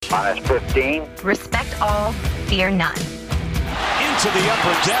Minus 15. Respect all, fear none. Into the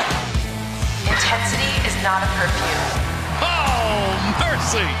upper deck. Intensity is not a perfume. Oh,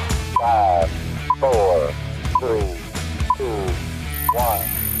 mercy. 5, 4, 3, 2, 1.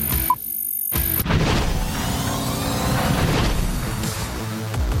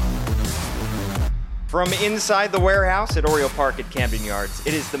 From inside the warehouse at Oriole Park at Camden Yards,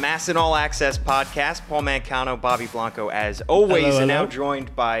 it is the Masson All Access podcast. Paul Mancano, Bobby Blanco, as always, Hello, and now hello.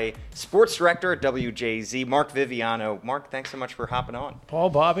 joined by sports director at WJZ, Mark Viviano. Mark, thanks so much for hopping on. Paul,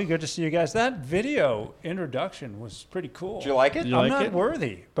 Bobby, good to see you guys. That video introduction was pretty cool. Did you like it? I'm like not it?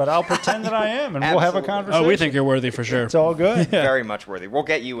 worthy, but I'll pretend that I am, and we'll have a Absolutely. conversation. Oh, we think you're worthy for sure. it's all good. Very much worthy. We'll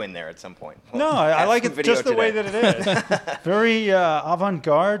get you in there at some point. No, We'll I have like some it video just the way today. that it is. Very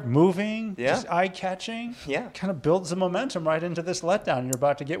avant-garde, moving, Yeah. just eye-catching. Yeah. Kind of builds the momentum right into this letdown you're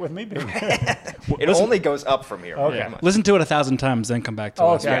about to get with me being here. It only goes up from here. Okay. Come on. Listen to it 1,000 times, then come back to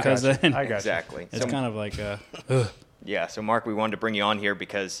us. Okay, Because I got you. then I got you. Exactly. it's So- kind of like, Yeah, so Mark, we wanted to bring you on here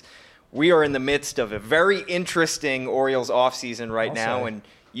because we are in the midst of a very interesting Orioles offseason right I'll now, say. and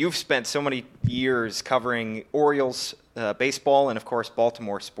you've spent so many years covering Orioles baseball and, of course,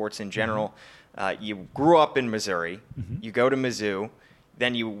 Baltimore sports in general. You grew up in Missouri. You go to Mizzou.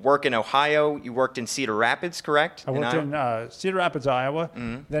 Then you work in Ohio. You worked in Cedar Rapids, correct? I worked in Cedar Rapids, Iowa,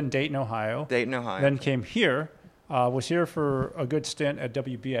 then Dayton, Ohio. Dayton, Ohio. Then came here. Was here for a good stint at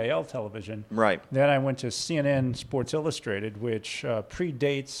WBAL television. Right. Then I went to CNN Sports Illustrated, which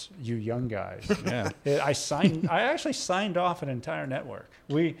predates you young guys. yeah. I actually signed off an entire network.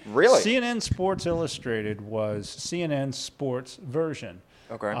 Really? CNN Sports Illustrated was CNN Sports version.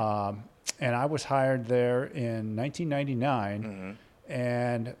 Okay. And I was hired there in 1999.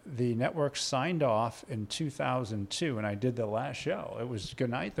 And the network signed off in 2002, and I did the last show. It was good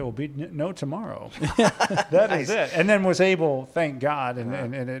night. There will be no tomorrow. That is it. And then was able, thank God,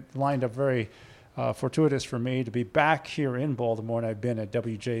 and it lined up very fortuitous for me to be back here in Baltimore. And I've been at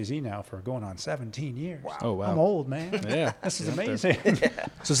WJZ now for going on 17 years. Wow. Oh, wow. I'm old, man. Yeah. This is You're up there. amazing.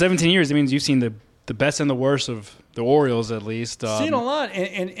 So 17 years, that means you've seen the best and the worst of the Orioles, at least. Seen a lot.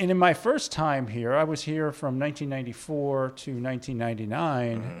 And in my first time here, I was here from 1994 to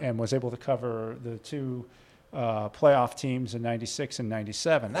 1999 and was able to cover the two playoff teams in 96 and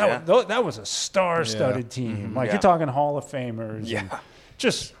 97. That was a star-studded team. Like, Yeah. you're talking Hall of Famers. Yeah. And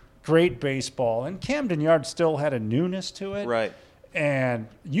just great baseball. And Camden Yards still had a newness to it. Right. And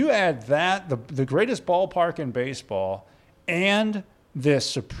you add that, the greatest ballpark in baseball, and this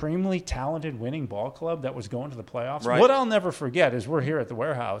supremely talented winning ball club that was going to the playoffs. Right. What I'll never forget is we're here at the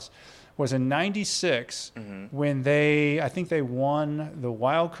warehouse, was in 96 when I think they won the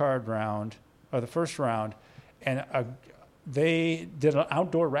wild card round, or the first round, and they did an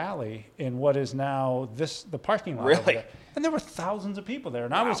outdoor rally in what is now the parking lot. over Really? there. And there were thousands of people there.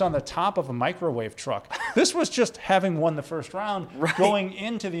 And I was on the top of a microwave truck. This was just having won the first round, Right. going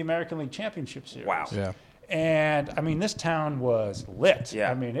into the American League Championship Series. Wow. Yeah. And I mean, this town was lit. Yeah.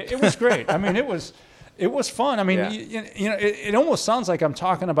 I mean, it was great. I mean, it was fun. I mean, Yeah. it almost sounds like I'm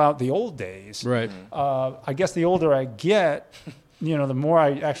talking about the old days. Right. I guess the older I get, the more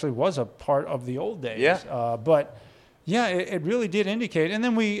I actually was a part of the old days. Yeah. But yeah, it really did indicate. And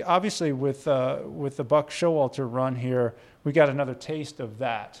then we obviously with the Buck Showalter run here, we got another taste of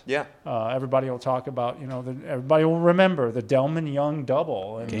that. Yeah. Everybody will talk about, everybody will remember the Delman Young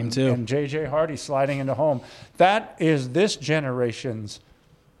double and, Game two. and J.J. Hardy sliding into home. That is this generation's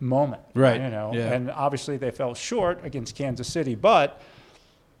moment. Right. And obviously they fell short against Kansas City, but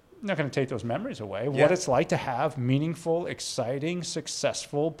I'm not going to take those memories away. Yeah. What it's like to have meaningful, exciting,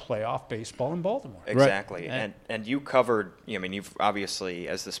 successful playoff baseball in Baltimore. Exactly. Right. And you covered, you've obviously,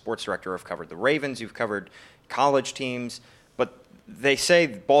 as the sports director, have covered the Ravens, you've covered college teams, but they say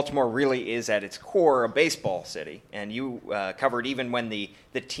Baltimore really is at its core a baseball city. And you covered even when the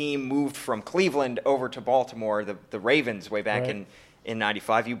team moved from Cleveland over to Baltimore, the Ravens way back Right. in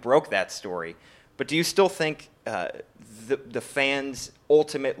 95. You broke that story. But do you still think the fans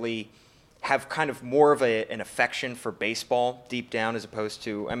ultimately have kind of more of an affection for baseball deep down as opposed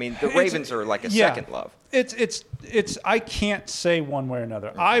to, the Ravens are like a second love. It's I can't say one way or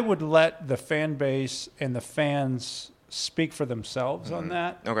another. I would let the fan base and the fans speak for themselves on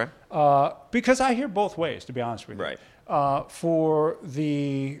that. Okay. Because I hear both ways, to be honest with you. Right. For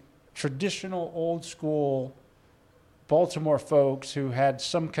the traditional old school Baltimore folks who had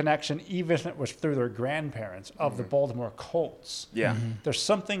some connection, even if it was through their grandparents, of the Baltimore Colts. Yeah. There's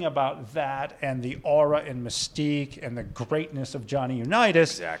something about that and the aura and mystique and the greatness of Johnny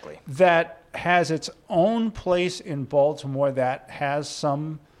Unitas Exactly. that has its own place in Baltimore that has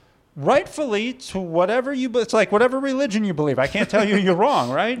some rightfully, to whatever it's like whatever religion you believe. I can't tell you you're wrong,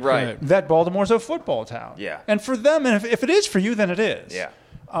 right? Right. That Baltimore's a football town. Yeah. And for them, and if it is for you, then it is. Yeah.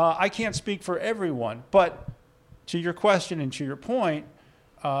 I can't speak for everyone, but to your question and to your point,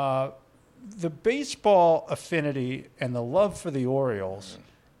 the baseball affinity and the love for the Orioles,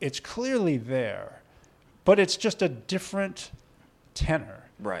 it's clearly there, but it's just a different tenor.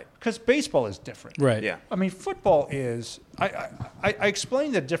 Right. Because baseball is different. Right. Yeah. I mean, football is. I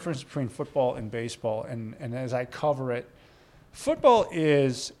explained the difference between football and baseball, and as I cover it, football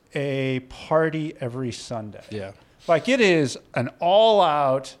is a party every Sunday. Yeah. Like it is an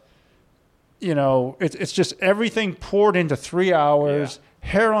all-out. It's just everything poured into 3 hours. Yeah.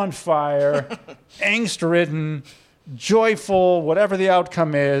 Hair on fire, angst-ridden, joyful, whatever the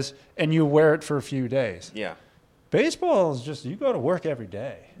outcome is, and you wear it for a few days. Yeah. Baseball is just you go to work every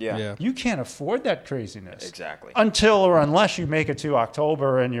day. Yeah. Yeah. You can't afford that craziness. Exactly. Until or unless you make it to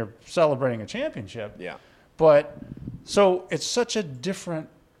October and you're celebrating a championship. Yeah. But so it's such a different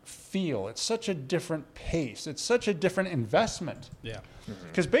feel. It's such a different pace. It's such a different investment. Yeah.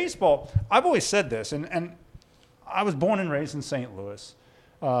 Because baseball, I've always said this, and I was born and raised in St. Louis.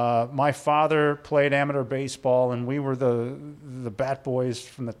 My father played amateur baseball, and we were the bat boys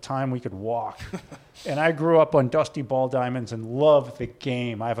from the time we could walk. And I grew up on dusty ball diamonds and loved the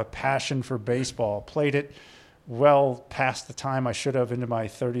game. I have a passion for baseball. Played it well past the time I should have into my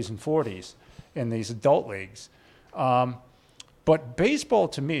 30s and 40s in these adult leagues. But baseball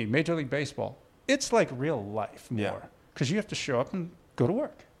to me, Major League Baseball, it's like real life more. Yeah. Because you have to show up and go to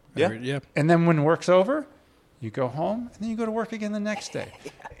work. Yeah. Yeah. And then when work's over, you go home, and then you go to work again the next day.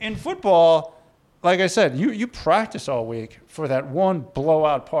 In football, like I said, you practice all week for that one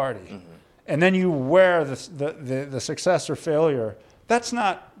blowout party, and then you wear the success or failure. That's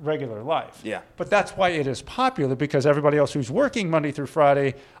not regular life. Yeah. But that's why it is popular, because everybody else who's working Monday through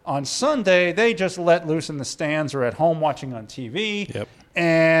Friday, on Sunday, they just let loose in the stands or at home watching on TV, Yep.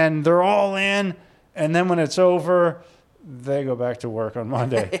 and they're all in, and then when it's over, they go back to work on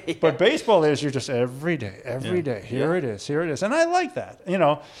Monday. Yeah. But baseball is you're just every day. Here it is. And I like that.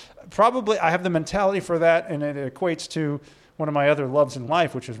 Probably I have the mentality for that, and it equates to one of my other loves in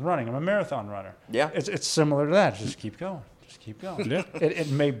life, which is running. I'm a marathon runner. Yeah. It's similar to that. Just keep going. Yeah. It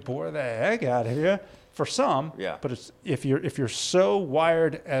may bore the heck out of you for some, Yeah. but it's if you're so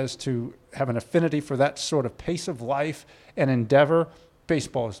wired as to have an affinity for that sort of pace of life and endeavor,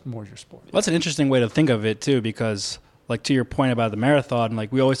 baseball is more your sport. Well, that's an interesting way to think of it too, because like to your point about the marathon,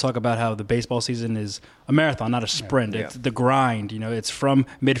 like we always talk about how the baseball season is a marathon, not a sprint. Yeah. It's the grind. It's from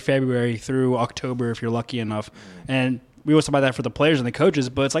mid-February through October if you're lucky enough. And we always talk about that for the players and the coaches,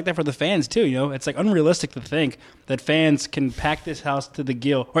 but it's like that for the fans too. It's like unrealistic to think that fans can pack this house to the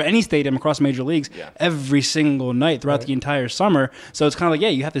gill or any stadium across major leagues every single night throughout the entire summer. So it's kind of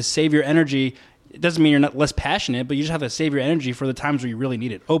like, you have to save your energy. It doesn't mean you're not less passionate, but you just have to save your energy for the times where you really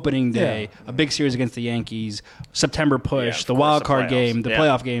need it. Opening day, a big series against the Yankees, September push, the wild card game, the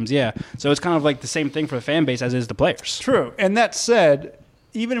playoff games. Yeah. So it's kind of like the same thing for the fan base as is the players. True. And that said,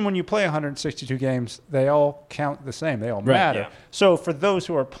 even when you play 162 games, they all count the same. They all matter. Yeah. So for those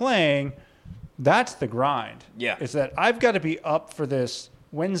who are playing, that's the grind. Yeah. Is that I've got to be up for this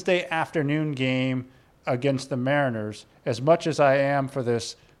Wednesday afternoon game against the Mariners as much as I am for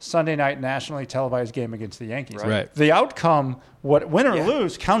this Sunday night nationally televised game against the Yankees. Right. The outcome, win or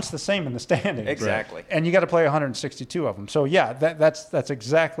lose, counts the same in the standings. Exactly. Right. And you got to play 162 of them. So that's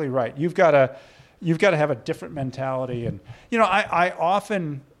exactly right. You've got to have a different mentality. And I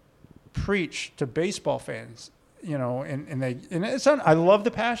often preach to baseball fans, I love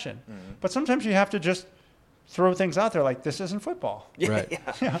the passion, but sometimes you have to just throw things out there like this isn't football. Right.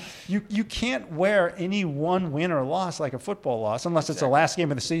 You can't wear any one win or loss like a football loss unless it's the last game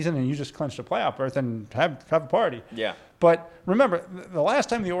of the season and you just clinched a playoff berth and have a party. Yeah. But remember, the last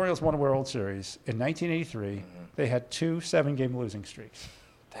time the Orioles won a World Series in 1983, they had 2 7-game losing streaks.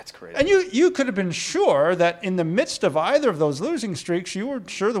 That's crazy. And you could have been sure that in the midst of either of those losing streaks, you were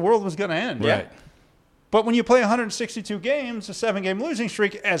sure the world was going to end. Right. But when you play 162 games, a 7-game losing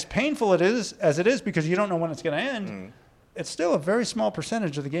streak, as painful as it is because you don't know when it's going to end, it's still a very small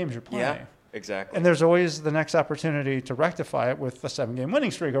percentage of the games you're playing. Yeah, exactly. And there's always the next opportunity to rectify it with a 7-game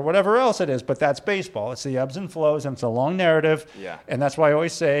winning streak or whatever else it is. But that's baseball. It's the ebbs and flows, and it's a long narrative. Yeah. And that's why I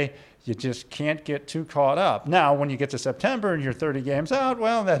always say you just can't get too caught up. Now, when you get to September and you're 30 games out,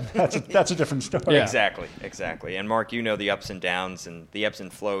 well, that's a different story. Yeah. Exactly. And Mark, the ups and downs and the ebbs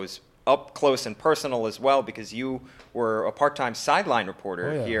and flows up close and personal as well, because you were a part-time sideline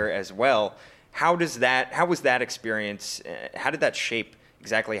reporter here as well. How was that experience? How did that shape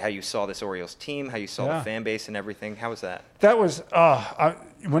exactly how you saw this Orioles team, how you saw Yeah. the fan base and everything. How was that? That was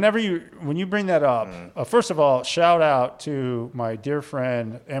when you bring that up. First of all, shout out to my dear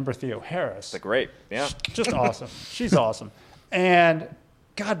friend Amber Theo Harris. The great, yeah. Just awesome. She's awesome, and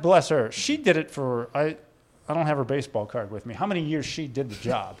God bless her. She did it for I don't have her baseball card with me. How many years she did the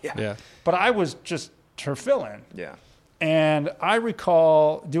job? Yeah. But I was just her fill-in. Yeah. And I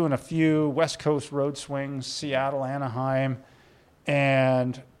recall doing a few West Coast road swings, Seattle, Anaheim,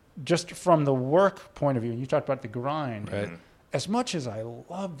 and just from the work point of view, you talked about the grind. Right. As much as I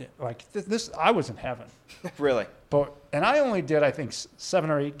loved it, like this, I was in heaven. Really? And I only did, I think, 7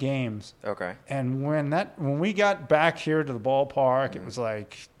 or 8 games. Okay. And when we got back here to the ballpark, it was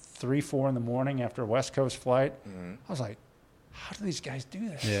like 3, 4 in the morning after a West Coast flight. I was like, how do these guys do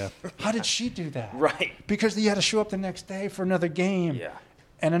that? Yeah. How did she do that? Right. Because you had to show up the next day for another game. Yeah.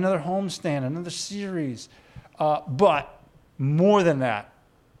 And another homestand, another series. But more than that,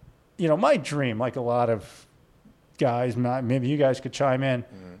 my dream, like a lot of guys, maybe you guys could chime in.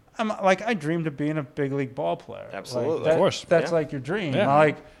 I dreamed of being a big league ball player. Absolutely. Of course. That's Yeah. like your dream.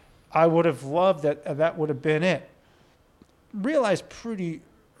 Yeah. I would have loved that. That would have been it. Realized pretty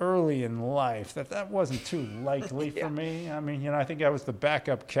early in life that wasn't too likely for me. I mean, I think I was the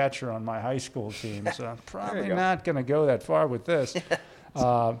backup catcher on my high school team, so I'm probably go. not going to go that far with this.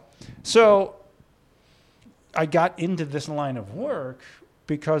 So I got into this line of work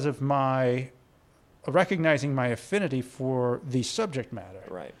because of recognizing my affinity for the subject matter.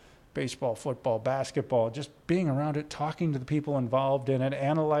 Right. Baseball, football, basketball, just being around it, talking to the people involved in it,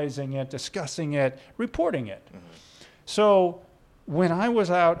 analyzing it, discussing it, reporting it. So when I was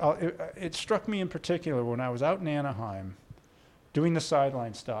out, it struck me in particular when I was out in Anaheim doing the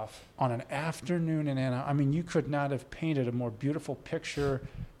sideline stuff on an afternoon in Anaheim. I mean, you could not have painted a more beautiful picture,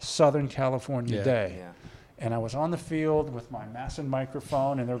 Southern California day. Yeah. And I was on the field with my Masson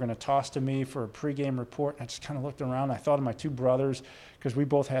microphone, and they were going to toss to me for a pregame report. And I just kind of looked around. I thought of my 2 brothers because we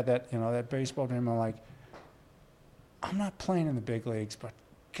both had that baseball dream. I'm like, I'm not playing in the big leagues, but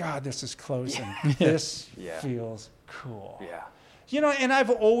God, this is close, and this feels cool. Yeah. And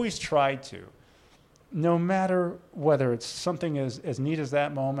I've always tried to, no matter whether it's something as neat as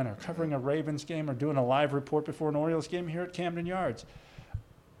that moment or covering a Ravens game or doing a live report before an Orioles game here at Camden Yards,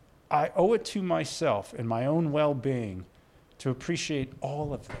 I owe it to myself and my own well-being to appreciate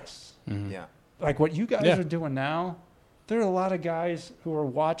all of this. Yeah. Like what you guys Yeah. are doing now, there are a lot of guys who are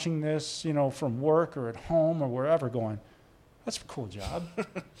watching this, from work or at home or wherever going, that's a cool job.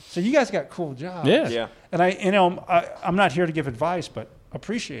 So you guys got cool jobs. Yeah. Yeah. And I'm not here to give advice, but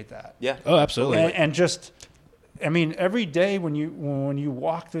appreciate that. Yeah. Oh, absolutely. And just, every day when you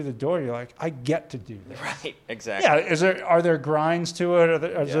walk through the door, you're like, I get to do this. Right. Exactly. Yeah. Are there grinds to it?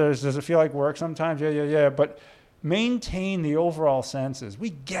 Does it feel like work sometimes? Yeah. But maintain the overall sense is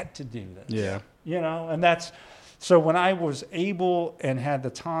we get to do this. Yeah. And that's so when I was able and had the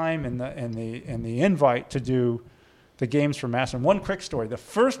time and the invite to do the games for Masson. One quick story: the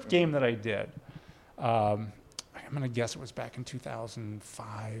first game that I did, I'm going to guess it was back in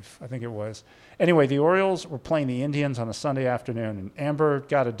 2005. I think it was. Anyway, the Orioles were playing the Indians on a Sunday afternoon, and Amber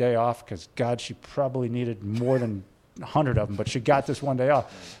got a day off because, God, she probably needed more than 100 of them, but she got this one day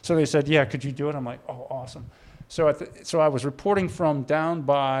off. So they said, yeah, could you do it? I'm like, oh, awesome. So I was reporting from down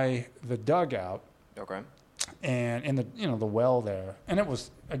by the dugout Okay. and in the well there. And it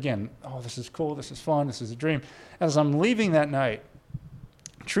was, again, oh, this is cool, this is fun, this is a dream. As I'm leaving that night,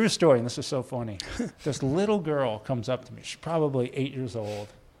 true story, and this is so funny, this little girl comes up to me. She's probably 8 years old.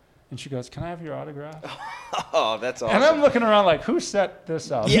 And she goes, can I have your autograph? Oh, that's awesome. And I'm looking around like, who set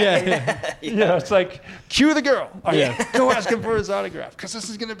this up? Yeah. It's like, cue the girl. All right, go ask him for his autograph. Because this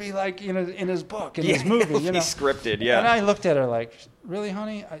is going to be like, in his book, in his movie. It'll be scripted, yeah. And I looked at her like, really,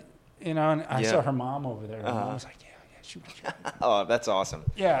 honey? And I Yeah. saw her mom over there. And I was like, yeah, she wants you. Oh, that's awesome.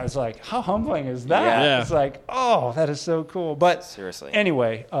 Yeah, it's like, how humbling is that? Yeah. It's like, oh, that is so cool. But Seriously.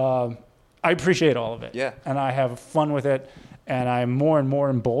 anyway, I appreciate all of it. Yeah. And I have fun with it. And I'm more and more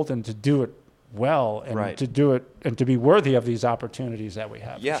emboldened to do it well and Right. to do it and to be worthy of these opportunities that we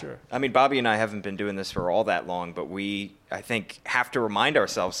have. Yeah. For sure. I mean, Bobby and I haven't been doing this for all that long, but we, I think, have to remind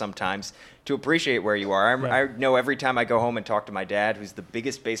ourselves sometimes to appreciate where you are. I know every time I go home and talk to my dad, who's the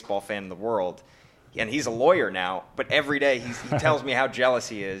biggest baseball fan in the world, and he's a lawyer now, but every day he tells me how jealous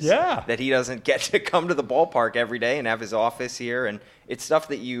he is that he doesn't get to come to the ballpark every day and have his office here. And it's stuff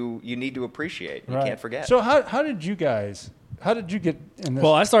that you need to appreciate. You can't forget. So how did you guys How did you get in this?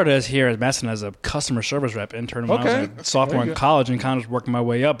 Well, I started here at Masson as a customer service rep intern when I was Okay. a sophomore Very in good. college and kind of working my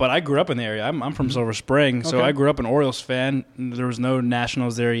way up. But I grew up in the area. I'm from Silver Spring, so Okay. I grew up an Orioles fan. There was no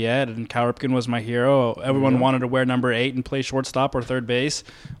Nationals there yet, and Cal Ripken was my hero. Everyone wanted to wear number 8 and play shortstop or third base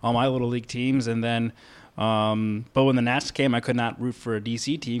on my little league teams. And then, but when the Nats came, I could not root for a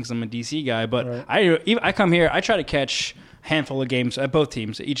DC team because I'm a DC guy. But Right. I come here, I try to catch handful of games at both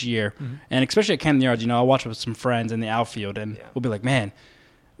teams each year, Mm-hmm. and especially at Camden Yards, I'll watch with some friends in the outfield, and we'll be like, man,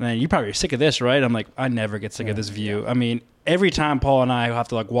 you probably are sick of this, right? I'm like, I never get sick of this view. I mean, every time Paul and I have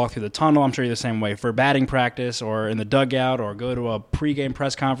to walk through the tunnel, I'm sure you're the same way, for batting practice or in the dugout or go to a pregame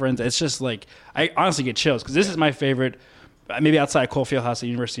press conference. It's just I honestly get chills because this is my favorite. Maybe outside Cole Fieldhouse at the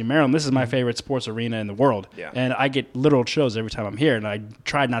University of Maryland, this is my favorite sports arena in the world. Yeah. And I get literal chills every time I'm here, and I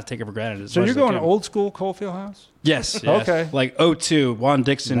try not to take it for granted. so you're going old school Cole Fieldhouse? Yes. Okay. Like 0-2, Juan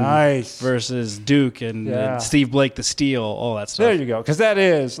Dixon Nice. versus Duke and Yeah. Steve Blake, the steal, all that stuff. There you go. Because that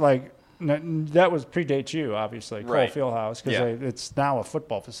is that was predates you, obviously, Right. Cole Fieldhouse, because Yeah. it's now a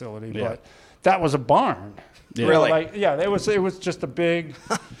football facility. Yeah. But that was a barn. Yeah. Really? It was just a big.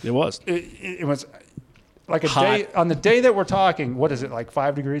 It was. It was like a Hot. day on the day that we're talking. What is it, like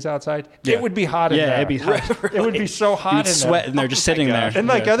 5 degrees outside? Yeah. It would be hot in there. Yeah, it'd be hot. It would be so hot You'd in sweat there. in there just sitting there. And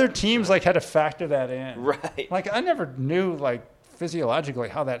Yeah. other teams had to factor that in. Right. Like I never knew physiologically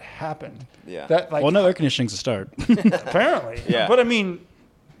how that happened. Yeah. That Well, no air conditioning's a start. apparently. Yeah. But I mean.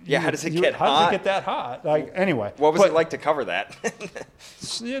 Yeah, how does it get How hot? does it get that hot? Anyway. What was but it like to cover that?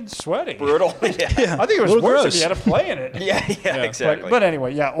 Sweaty. Brutal. Yeah. I think it was Little worse gross. if you had to play in it. Yeah, exactly. But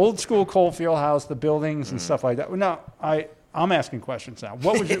anyway, old school Cole Fieldhouse, the buildings Mm. and stuff like that. Now, I'm asking questions now.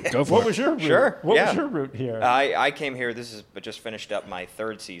 What was your Go for what it. was your route? Sure, What yeah. was your route here? I came here. This is just finished up my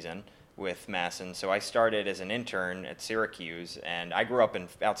third season with Masson. So I started as an intern at Syracuse, and I grew up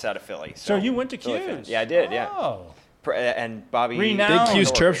outside of Philly. so you went to Philly fan. Q's? Yeah, I did. Yeah. Oh, And Bobby. Renowned. Big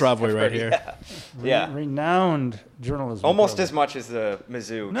Q's Norris, Terps rivalry I've right heard, here. Yeah. renowned journalism. Almost program. as much as the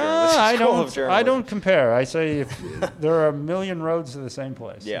Mizzou. No, Journalism I School of don't. I Journalism. don't compare. I say if there are a million roads to the same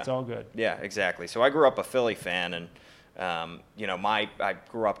place. Yeah. It's all good. Yeah, exactly. So I grew up a Philly fan, and I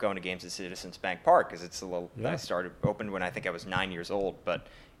grew up going to games at Citizens Bank Park because it's a little. Yeah. I opened when I think I was 9 years old, but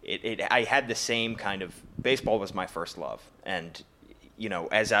I had the same kind of baseball was my first love, and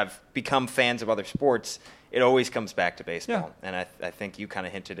as I've become fans of other sports, it always comes back to baseball, and I think you kind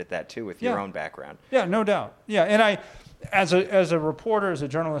of hinted at that too with your Yeah. own background. Yeah, no doubt. Yeah, and I, as a reporter, as a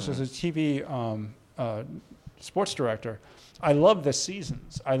journalist, as a TV sports director, I love the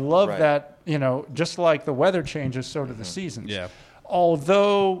seasons. I love Right. that, just like the weather changes, so do the seasons. Yeah.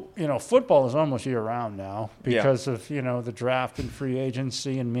 Although, football is almost year round now because of, the draft and free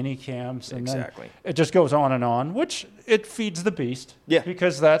agency and mini camps. And Exactly. then it just goes on, which it feeds the beast. Yeah.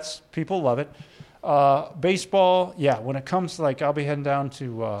 Because people love it. Baseball, when it comes to I'll be heading down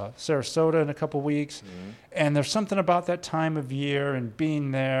to Sarasota in a couple weeks, and there's something about that time of year and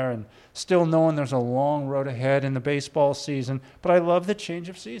being there and still knowing there's a long road ahead in the baseball season. But I love the change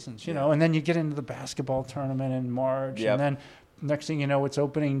of seasons, and then you get into the basketball tournament in March, Yep. and then next thing you know, it's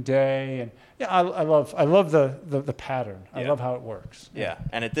opening day, and I love the pattern. I Yeah. love how it works. Yeah,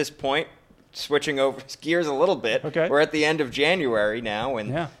 and at this point, switching over gears a little bit, Okay. we're at the end of January now, and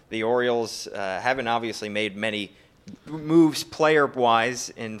Yeah. the Orioles haven't obviously made many moves player-wise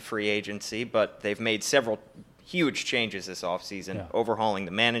in free agency, but they've made several huge changes this offseason, Yeah. overhauling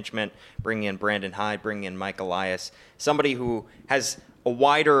the management, bringing in Brandon Hyde, bringing in Mike Elias, somebody who has a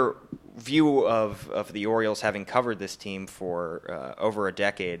wider view of the Orioles, having covered this team for over a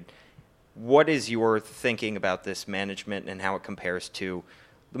decade. What is your thinking about this management and how it compares to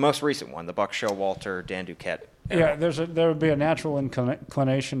the most recent one, the Buck Showalter, Dan Duquette era? Yeah, there would be a natural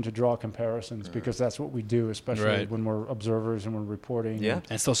inclination to draw comparisons because that's what we do, especially Right. when we're observers and we're reporting. Yeah. And,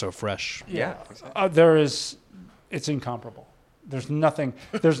 And it's still so fresh. Yeah. it's incomparable. There's nothing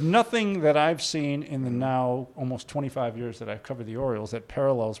that I've seen in the now almost 25 years that I've covered the Orioles that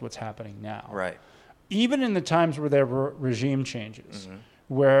parallels what's happening now. Right. Even in the times where there were regime changes,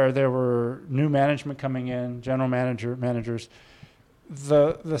 where there were new management coming in, general managers,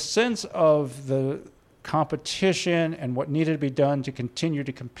 the sense of the competition and what needed to be done to continue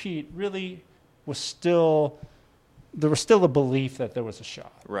to compete really was there was still a belief that there was a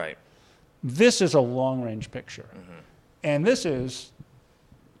shot. Right. This is a long-range picture. And this is,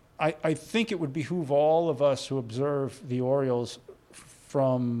 I think it would behoove all of us who observe the Orioles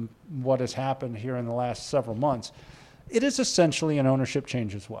from what has happened here in the last several months. It is essentially an ownership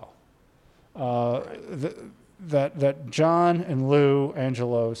change as well. That John and Lou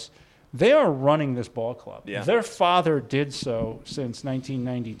Angelos, they are running this ball club. Yeah. Their father did so since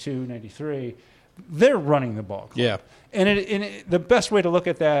 1992, 93. they're running the ball club. Yeah. And the best way to look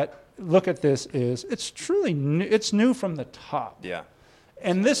at this is it's truly new, it's new from the top. Yeah.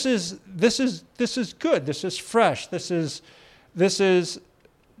 And this is good. This is fresh. This is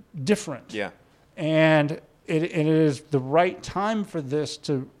different. Yeah. And it is the right time for this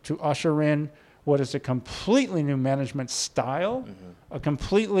to usher in what is a completely new management style, a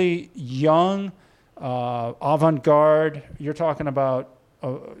completely young, avant-garde. You're talking about a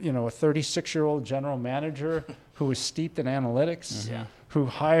 36-year-old general manager who was steeped in analytics, who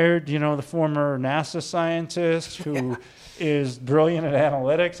hired the former NASA scientist who is brilliant at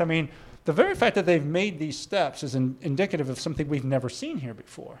analytics. I mean, the very fact that they've made these steps is indicative of something we've never seen here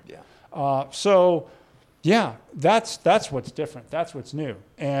before. Yeah. That's what's different. That's what's new.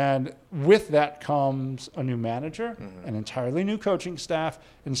 And with that comes a new manager, an entirely new coaching staff,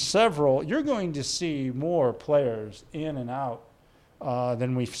 and you're going to see more players in and out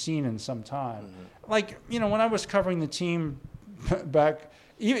than we've seen in some time. Like, when I was covering the team back,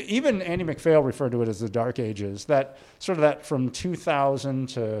 even Andy McPhail referred to it as the dark ages, that from 2000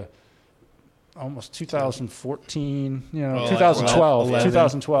 to almost 2014, 2012,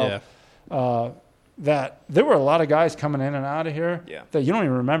 2012. That there were a lot of guys coming in and out of here that you don't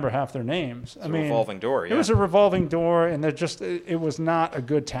even remember half their names. It's a revolving door. Yeah. It was a revolving door, and it was not a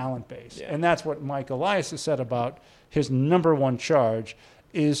good talent base. Yeah. And that's what Mike Elias has said about his number one charge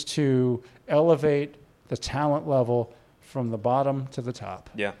is to elevate the talent level from the bottom to the top.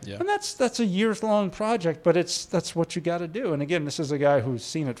 Yeah. And that's a years-long project, but that's what you got to do. And again, this is a guy who's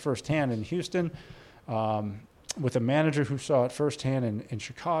seen it firsthand in Houston, with a manager who saw it firsthand in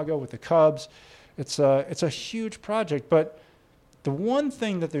Chicago with the Cubs. It's a huge project, but the one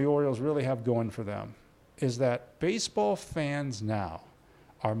thing that the Orioles really have going for them is that baseball fans now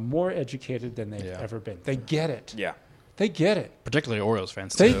are more educated than they've ever been. They get it. Yeah. They get it. Particularly Orioles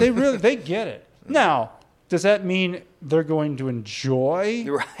fans, too. They get it. Now, does that mean they're going to enjoy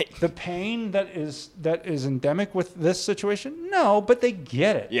the pain that is endemic with this situation? No, but they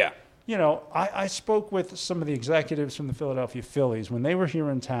get it. Yeah. I spoke with some of the executives from the Philadelphia Phillies when they were here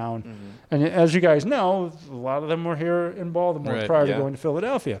in town. And as you guys know, a lot of them were here in Baltimore prior to going to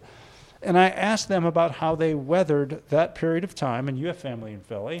Philadelphia. And I asked them about how they weathered that period of time, and you have family in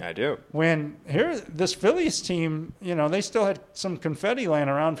Philly. I do. When this Phillies team, they still had some confetti laying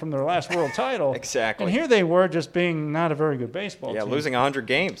around from their last world title. Exactly. And here they were just being not a very good baseball team. Yeah, losing 100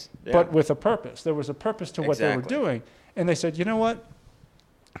 games. Yeah. But with a purpose. There was a purpose to what they were doing. And they said, you know what?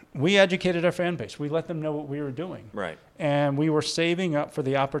 We educated our fan base. We let them know what we were doing. Right. And we were saving up for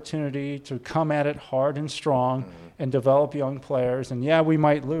the opportunity to come at it hard and strong and develop young players. And we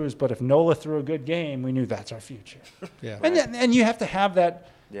might lose, but if Nola threw a good game, we knew that's our future. Yeah. And you have to have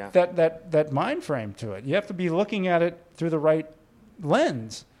that mind frame to it. You have to be looking at it through the right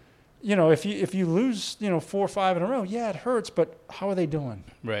lens. If you lose, 4 or 5 in a row, it hurts, but how are they doing?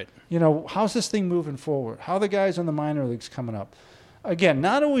 Right. How's this thing moving forward? How are the guys in the minor leagues coming up? Again,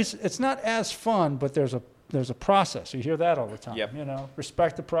 it's not as fun, but there's a process. You hear that all the time. Yep.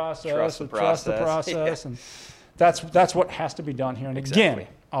 Respect the process, Trust the process, and that's what has to be done here. And again,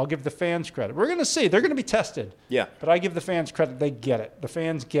 I'll give the fans credit. We're going to see. They're going to be tested. Yeah. But I give the fans credit. They get it. The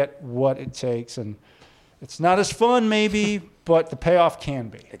fans get what it takes, and it's not as fun maybe, but the payoff can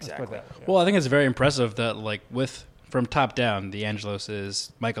be. Exactly. Well, I think it's very impressive that from top down, the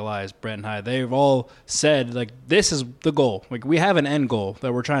Angeloses, Mike Elias, Brent Hyde, they've all said, this is the goal. We have an end goal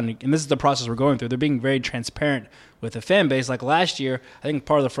that we're trying to, and this is the process we're going through. They're being very transparent with the fan base. Like last year, I think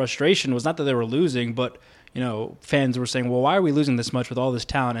part of the frustration was not that they were losing, but, fans were saying, well, why are we losing this much with all this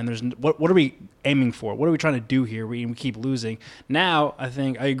talent? And what are we aiming for? What are we trying to do here? We keep losing. Now, I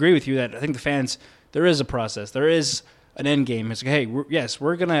agree with you that I think the fans, there is a process. There is an end game. It's like, hey,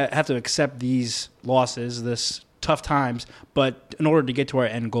 we're going to have to accept these losses, this tough times, but in order to get to our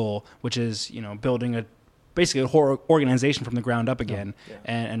end goal, which is building basically a whole organization from the ground up again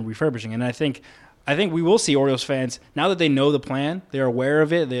and refurbishing. And I think we will see Orioles fans now that they know the plan, they're aware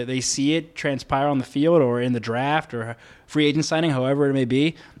of it, they see it transpire on the field or in the draft or free agent signing, however it may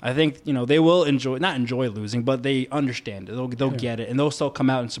be. I think they will not enjoy losing, but they understand it. They'll get it, and they'll still come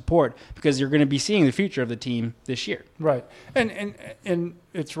out and support because you're going to be seeing the future of the team this year. Right, and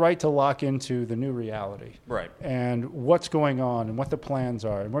it's right to lock into the new reality. Right, and what's going on and what the plans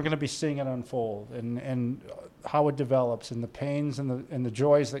are, and we're going to be seeing it unfold and how it develops and the pains and the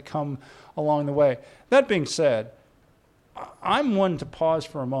joys that come along the way. That being said, I'm one to pause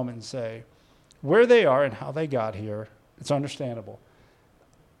for a moment and say where they are and how they got here. It's understandable.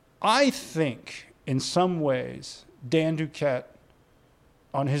 I think, in some ways, Dan Duquette,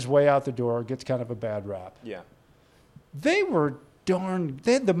 on his way out the door, gets kind of a bad rap. Yeah. They were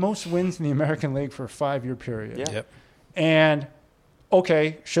they had the most wins in the American League for a 5-year period. Yeah. Yep. And,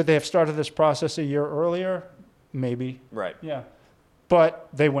 okay, should they have started this process a year earlier? Maybe. Right. Yeah. But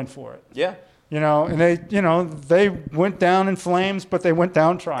they went for it. Yeah. And they went down in flames, but they went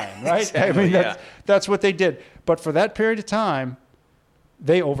down trying, right? Exactly, I mean, that's what they did. But for that period of time,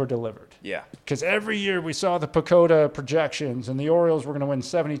 they over-delivered. Yeah. Because every year we saw the Pacoda projections, and the Orioles were going to win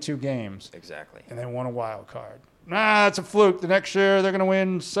 72 games. Exactly. And they won a wild card. It's a fluke. The next year they're going to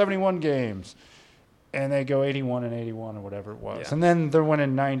win 71 games. And they go 81 and 81 or whatever it was. Yeah. And then they're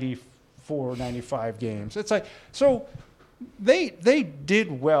winning 94, 95 games. It's like, so they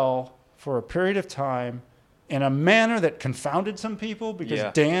did well for a period of time in a manner that confounded some people because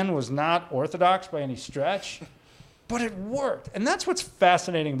Yeah. Dan was not orthodox by any stretch. But it worked. And that's what's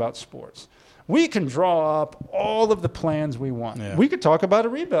fascinating about sports. We can draw up all of the plans we want. Yeah. We could talk about a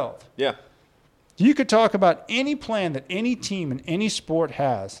rebuild. Yeah. You could talk about any plan that any team in any sport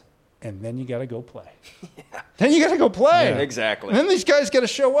has, and then you got to go play. Then you got to go play. Yeah, exactly. And then these guys got to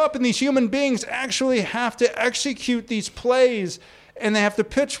show up, and these human beings actually have to execute these plays, and they have to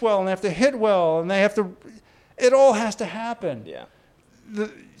pitch well, and they have to hit well, and they have to – it all has to happen. Yeah.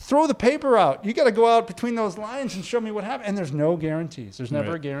 Throw the paper out. You got to go out between those lines and show me what happened. And there's no guarantees. There's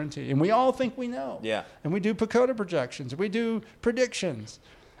never Right. a guarantee. And we all think we know. Yeah. And we do Pacoda projections. We do predictions.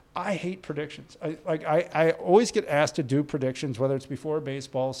 I hate predictions. I always get asked to do predictions, whether it's before a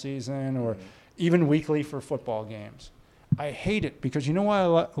baseball season or even weekly for football games. I hate it because you know what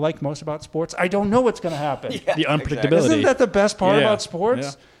I like most about sports? I don't know what's going to happen. Yeah, The unpredictability. exactly. Isn't that the best part Yeah. about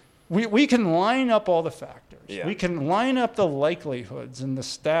sports? Yeah. We can line up all the factors. Yeah. We can line up the likelihoods and the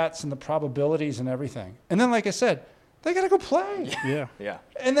stats and the probabilities and everything. And then, like I said, they got to go play. Yeah. Yeah.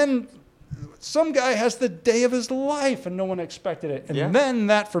 And then some guy has the day of his life and no one expected it. And Yeah. then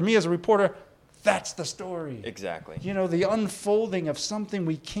that, for me as a reporter, that's the story. Exactly. The unfolding of something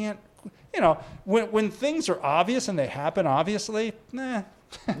we can't, when things are obvious and they happen obviously, nah.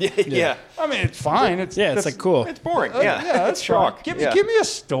 Yeah. I mean, it's fine. It's like cool. It's boring. Yeah, it's that's chalk. Give Yeah. me a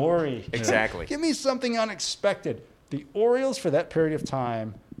story. Exactly. Give me something unexpected. The Orioles for that period of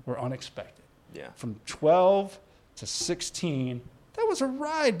time were unexpected. Yeah. From 12 to 16, that was a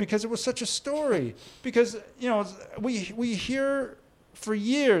ride because it was such a story. Because we hear for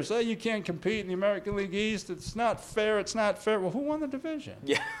years, you can't compete in the American League East. It's not fair. It's not fair. Well, who won the division?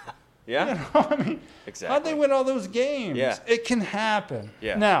 Yeah. Yeah. I mean, Exactly. how'd they win all those games? Yeah. It can happen.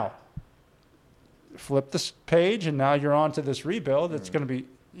 Yeah. Now, flip this page, and now you're on to this rebuild. It's going to be,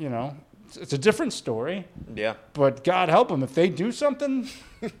 it's a different story. Yeah. But God help them if they do something.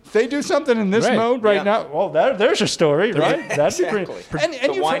 If they do something in this Right. mode right Yeah. now, well, there's your story, right? That'd be Exactly. pretty. And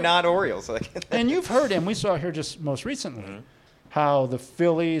So you've why heard- not Orioles? And you've heard, and we saw here just most recently, how the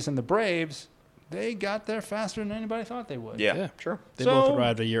Phillies and the Braves, they got there faster than anybody thought they would. Yeah. Yeah. Sure. They So- both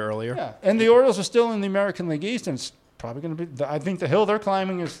arrived a year earlier. Yeah, and the Orioles are still in the American League East, and it's probably going to be. I think the hill they're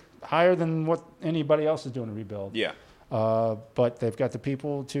climbing is higher than what anybody else is doing to rebuild. Yeah. But they've got the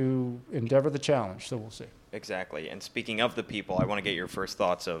people to endeavor the challenge, so we'll see. Exactly. And speaking of the people, I want to get your first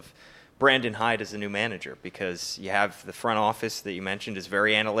thoughts of Brandon Hyde as the new manager, because you have the front office that you mentioned is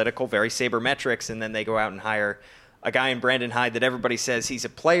very analytical, very sabermetrics, and then they go out and hire a guy in Brandon Hyde that everybody says he's a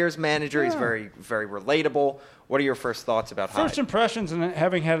player's manager. He's Yeah. very, very relatable. What are your first thoughts about First Hyde? impressions, and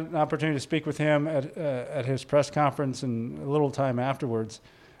having had an opportunity to speak with him at his press conference and a little time afterwards,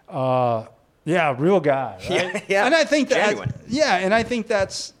 real guy, right? Yeah, And I think genuine.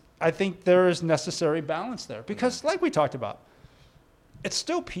 I think there is necessary balance there because, like we talked about, it's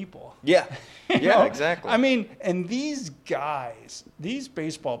still people. Yeah. You Yeah, know? exactly. I mean, and these guys, these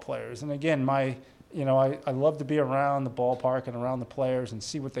baseball players, and again, I love to be around the ballpark and around the players and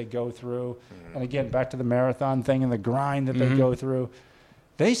see what they go through. Mm-hmm. And again, back to the marathon thing and the grind that they go through.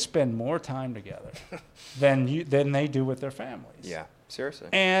 They spend more time together than they do with their families. Yeah. Seriously.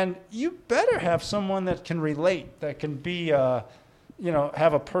 And you better have someone that can relate, that can be,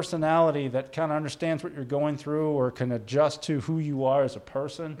 have a personality that kind of understands what you're going through or can adjust to who you are as a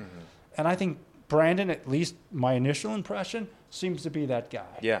person. Mm-hmm. And I think Brandon, at least my initial impression, seems to be that guy.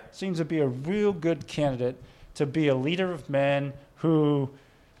 Yeah. Seems to be a real good candidate to be a leader of men who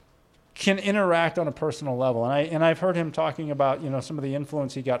can interact on a personal level. And I've heard him talking about, some of the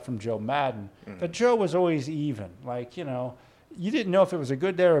influence he got from Joe Madden. That Joe was always even. Like, you didn't know if it was a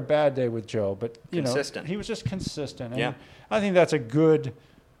good day or a bad day with Joe, but Consistent. he was just consistent. And Yeah. I think that's a good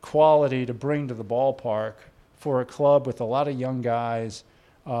quality to bring to the ballpark for a club with a lot of young guys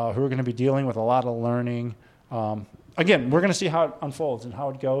who are going to be dealing with a lot of learning. Again, we're going to see how it unfolds and how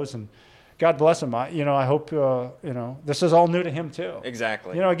it goes. And God bless him. I hope this is all new to him too.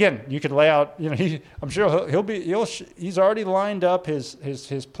 Exactly. Again, you could lay out. I'm sure he's already lined up his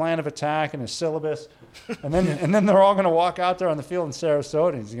plan of attack and his syllabus, and then they're all going to walk out there on the field in Sarasota,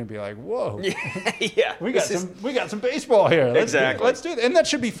 and he's going to be like, "Whoa, yeah, we got some baseball here. Let's do it." And that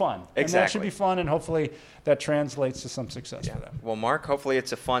should be fun. Exactly. And that should be fun, and hopefully that translates to some success for them. Well, Mark, hopefully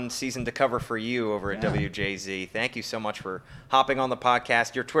it's a fun season to cover for you over at WJZ. Thank you so much for hopping on the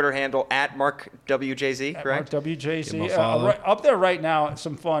podcast. Your Twitter handle at MarkWJZ, correct? Mark WJZ. Give him a follow. Up there right now,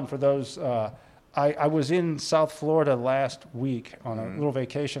 some fun for those. I was in South Florida last week on a little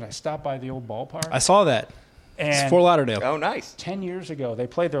vacation. I stopped by the old ballpark. I saw that. It's And Fort Lauderdale. Oh, nice. 10 years ago, they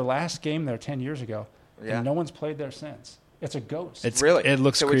played their last game there 10 years ago, Yeah. and no one's played there since. It's a ghost. Really? It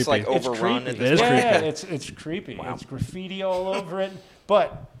looks so creepy. It's like It's overrun. creepy. at this It is point? yeah, creepy. it's creepy. It's graffiti all over it.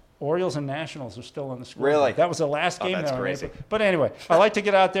 But Orioles and Nationals are still on the scoreboard. Really? That was the last Oh, game that's there. crazy. But anyway, I like to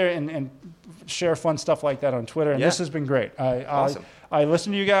get out there and share fun stuff like that on Twitter, and Yeah. this has been great. Awesome. I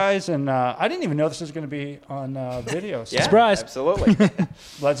listened to you guys, and I didn't even know this was going to be on video. So Yeah, Surprise. absolutely.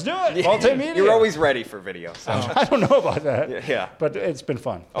 let's do it. Multimedia. You're always ready for video. So. I don't know about that. Yeah. But it's been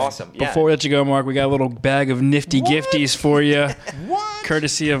fun. Awesome. Yeah. Before we let you go, Mark, we got a little bag of nifty What? gifties for you, What?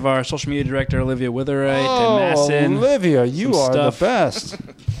 courtesy of our social media director, Olivia Witherite Oh, and Masson. Olivia, you Some are stuff. the best.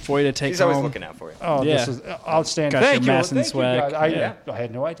 For you to take He's home. always looking out for you. Oh, Yeah. this is outstanding. Got Thank your you. Masson Thank swag. you guys. I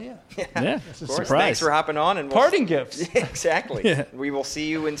had no idea. Yeah. Of course. Surprise. Thanks for hopping on. And Parting gifts. Exactly. Yeah. We will see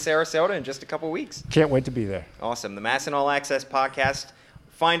you in Sarasota in just a couple weeks. Can't wait to be there. Awesome. The Masson All Access podcast.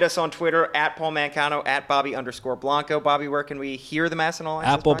 Find us on Twitter at Paul Mancano, at Bobby_Blanco. Bobby, where can we hear the Masson All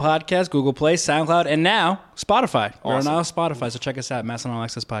Access Apple Podcast, Google Play, SoundCloud, and now Spotify. We're on Awesome. now Spotify, so check us out, Masson All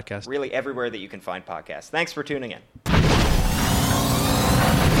Access Podcast. Really everywhere that you can find podcasts. Thanks for tuning in.